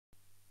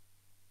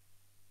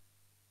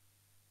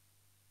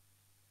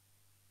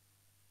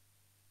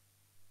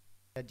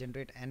that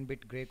generate n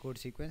bit gray code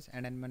sequence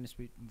and n minus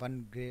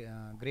one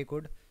gray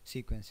code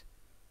sequence.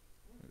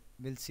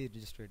 We'll see.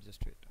 Just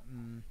wait.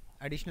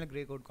 Additional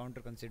gray code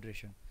counter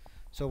consideration.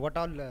 So what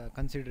all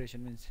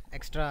consideration means?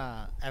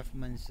 Extra f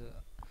means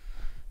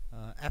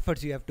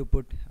efforts you have to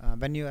put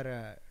when you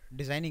are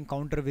designing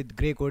counter with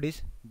gray code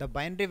is the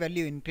binary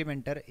value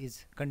incrementer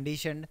is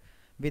conditioned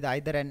with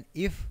either an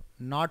if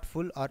not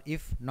full or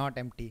if not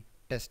empty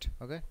test.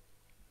 Okay,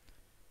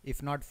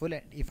 if not full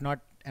and if not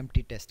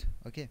empty test.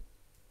 Okay,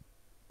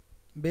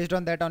 based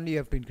on that only you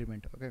have to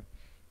increment. Okay,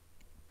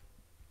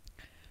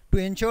 to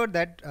ensure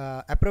that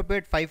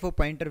appropriate FIFO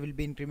pointer will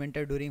be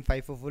incremented during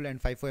FIFO full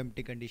and FIFO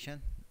empty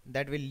condition,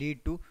 that will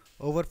lead to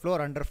overflow or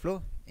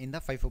underflow in the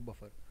FIFO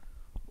buffer.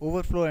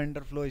 Overflow and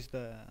underflow is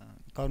the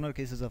corner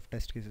cases of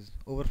test cases.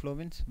 Overflow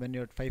means when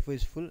your FIFO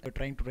is full, you're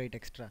trying to write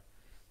extra.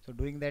 So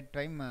during that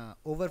time,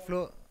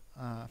 overflow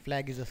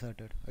flag is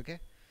asserted. Okay,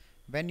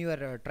 when you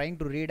are trying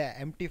to read a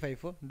empty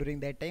FIFO, during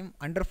that time,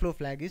 underflow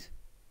flag is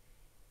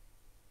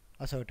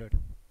asserted.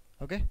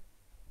 Okay.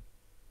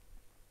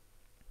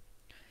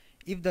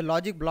 If the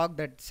logic block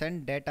that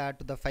send data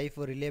to the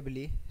FIFO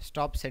reliably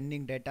stops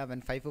sending data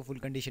when FIFO full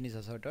condition is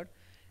asserted,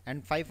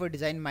 and FIFO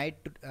design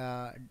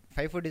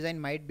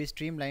might be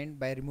streamlined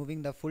by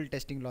removing the full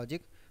testing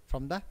logic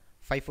from the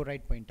FIFO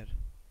write pointer.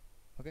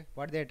 Okay,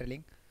 what they are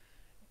telling?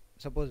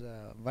 Suppose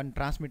one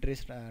transmitter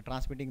is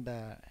transmitting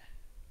the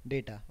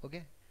data.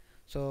 Okay,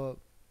 so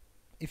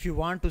if you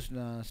want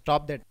to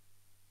stop that